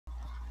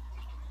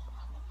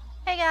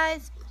Hey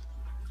guys,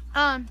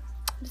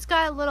 just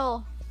got a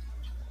little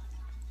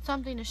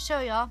something to show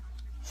y'all.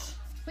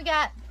 We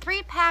got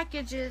 3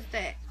 packages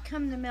that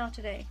come in the mail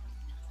today.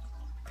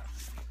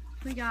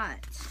 We got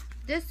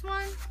this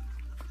one,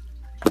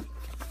 and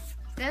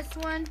this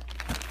one.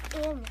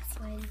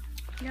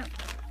 Yep.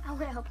 I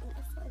want to open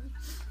this one.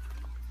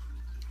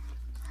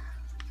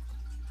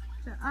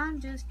 So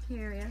I'm just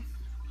curious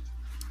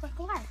What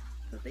they are.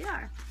 what they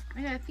are.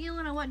 I got a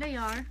feeling of what they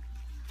are.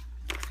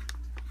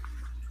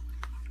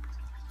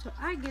 So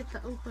I get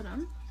to open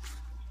them.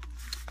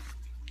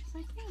 Yes,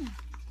 I can.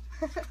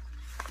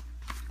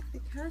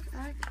 Because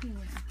I can.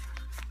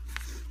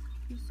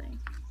 Let's see.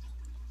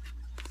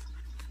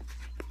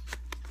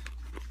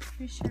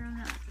 Make sure I'm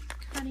not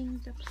cutting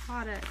the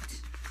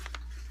product.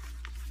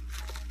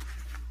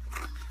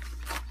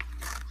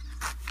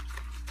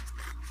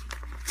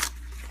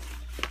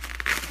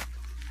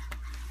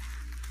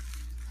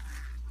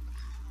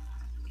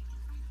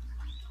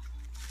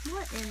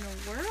 What in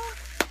the world?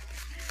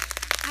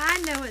 I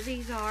know what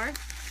these are.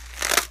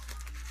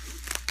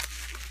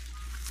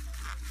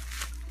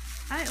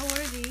 I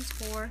ordered these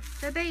for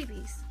the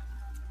babies.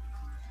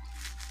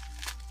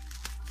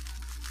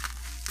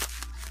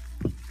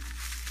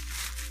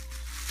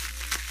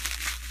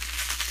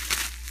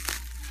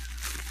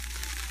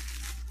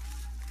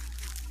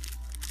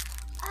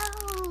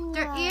 Oh.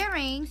 They're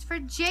earrings for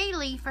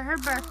Jaylee for her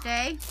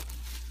birthday.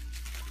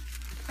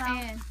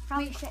 And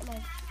probably shouldn't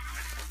have.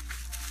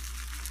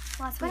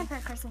 Well, it's one of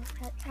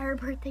her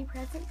birthday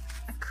present.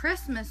 A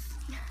Christmas.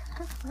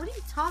 What are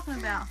you talking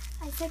about?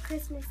 I said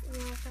Christmas and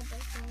then I said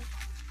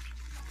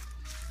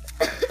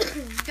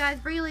birthday. Guys,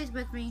 Breely's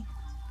with me.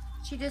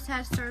 She just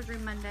had surgery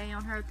Monday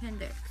on her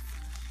appendix.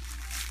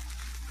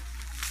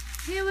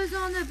 It was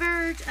on the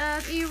verge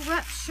of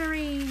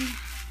erupting.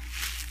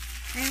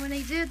 And when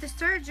they did the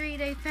surgery,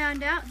 they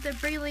found out that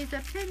Breely's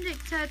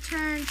appendix had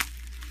turned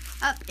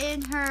up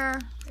in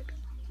her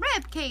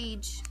rib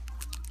cage.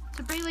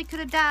 So Breely could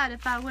have died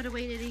if I would have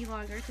waited any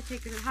longer to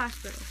take her to the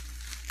hospital.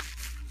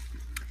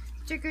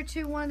 Took her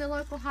to one of the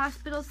local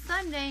hospitals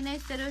Sunday and they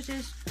said it was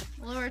just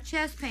lower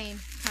chest pain.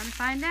 Trying to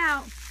find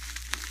out,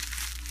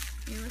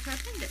 it was her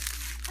appendix.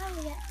 Oh,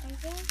 we got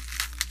everything.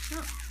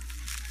 Oh.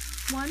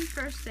 One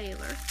for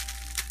Sailor,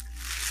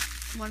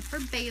 one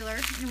for Baylor,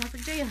 and one for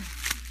Jayla.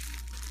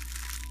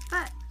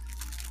 But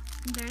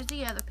there's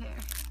the other pair.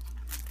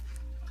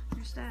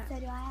 There's that. So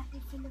do I have to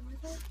send them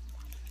with it?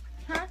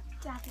 Huh?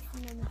 Do I have to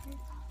send them with it?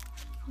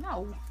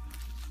 No.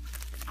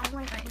 I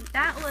want to keep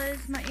That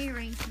was my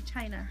earrings from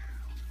China.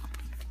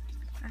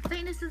 I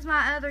think this is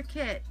my other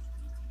kit.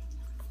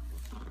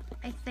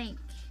 I think.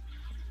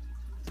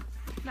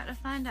 About to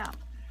find out.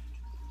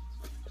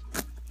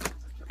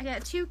 I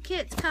got 2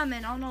 kits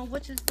coming. I don't know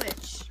which is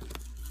which.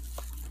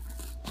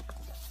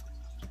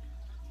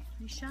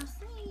 We shall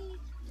see.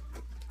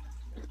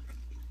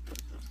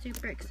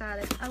 Super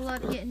excited. I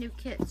love getting new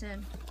kits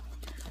in.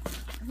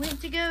 I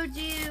went to go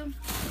do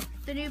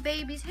the new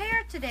baby's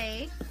hair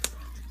today.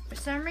 For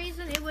some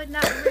reason it would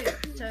not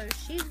root. So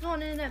she's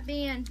going to end up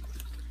being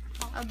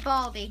a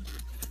baldy.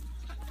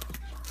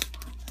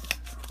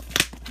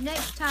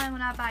 Next time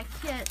when I buy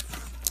kits,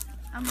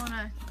 I'm going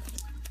to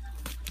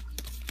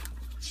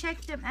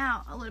check them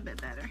out a little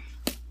bit better.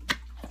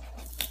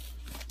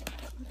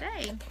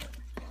 Dang.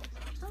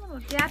 Oh,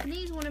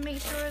 Japanese want to make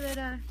sure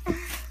that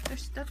their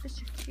stuff is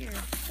secure.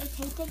 They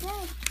tasted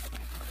good.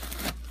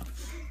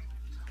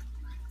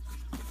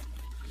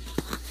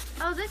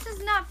 Oh, this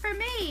is not for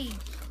me.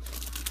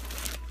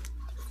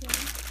 Yeah.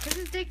 This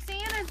is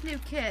Dixana's new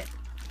kit.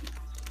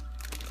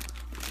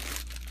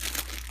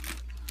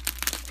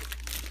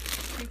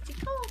 Pretty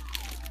cool.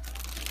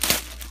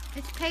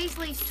 It's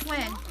Paisley's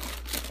twin.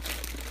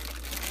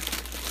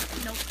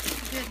 Nope,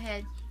 it's a good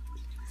head.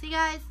 See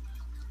guys?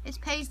 It's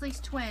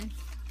Paisley's twin.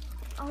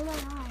 Oh my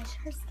gosh,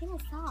 her skin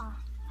is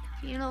soft.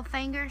 See your little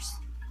fingers?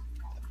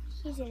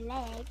 Here's your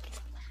leg.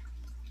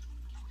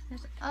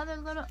 There's the other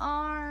little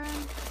arm.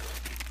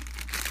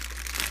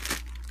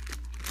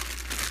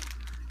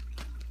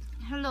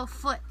 Her little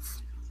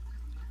foots.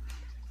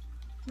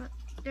 Look,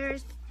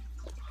 there's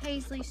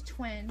Paisley's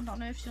twin. Don't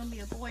know if she's gonna be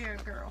a boy or a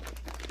girl.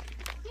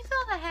 You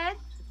feel the head?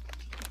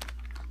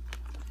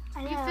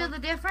 I know. You feel the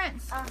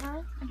difference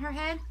Uh-huh. in her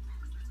head?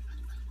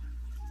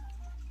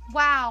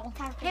 Wow.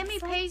 Can I Hand me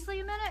fix it? Paisley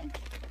a minute.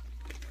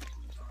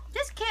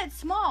 This kid's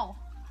small.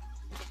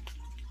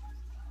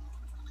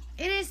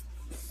 It is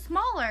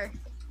smaller.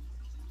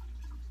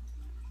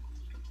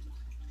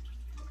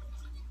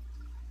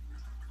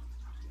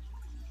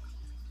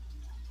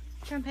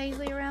 Turn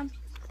Paisley around.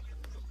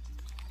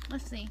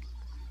 Let's see.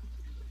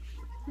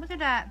 Look at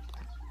that.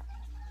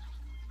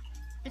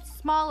 It's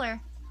smaller.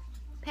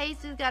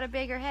 Paisley's got a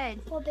bigger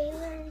head. Well,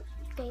 Baylor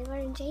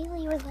and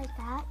Jaylee were like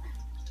that.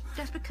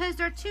 That's because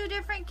they're 2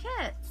 different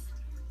kits.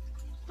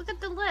 Look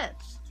at the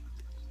lips.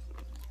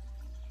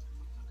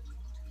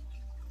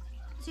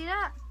 See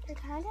that? They're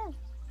kind of.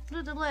 Look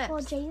at the lips.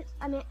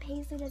 Well,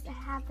 Paisley doesn't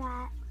have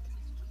that.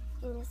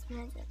 And this one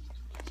has it.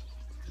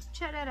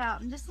 Check that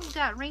out. And this one's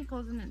got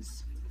wrinkles in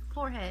its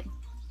forehead.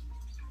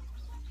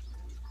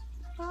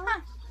 Well,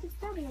 Huh. it's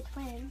still be a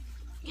twin.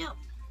 Yep.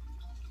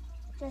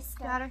 Just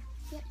Got her.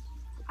 Yep.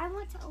 I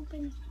want to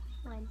open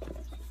one.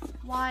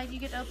 Why do you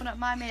get to open up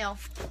my mail?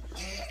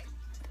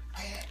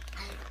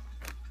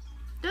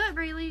 Do it,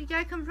 Breely. You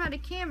gotta come in front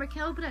of the camera.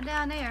 Can't open it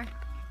down there.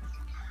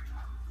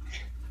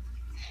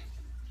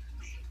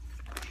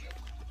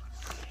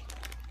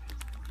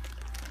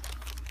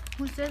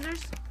 Want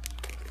scissors?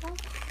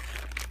 Okay.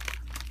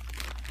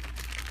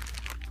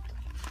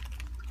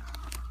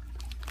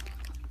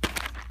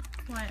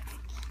 What?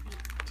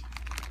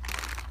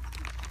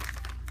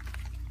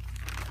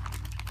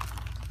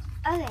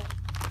 Okay.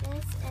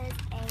 This is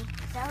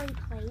a belly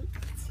plate.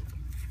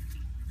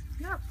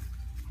 Nope.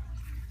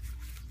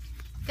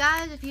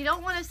 Guys, if you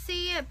don't want to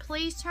see it,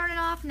 please turn it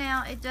off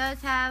now. It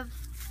does have,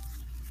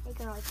 A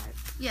girly part.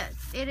 yes,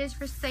 it is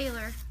for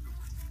Sailor.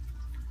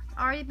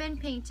 Already been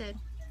painted.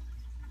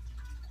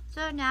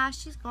 So now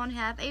she's going to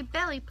have a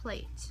belly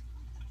plate.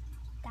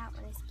 That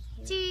one is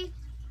cute. See,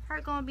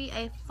 her going to be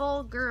a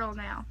full girl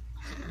now.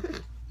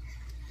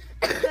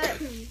 But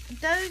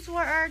those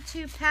were our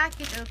 2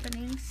 package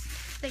openings.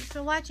 Thanks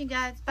for watching,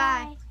 guys.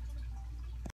 Bye. Bye.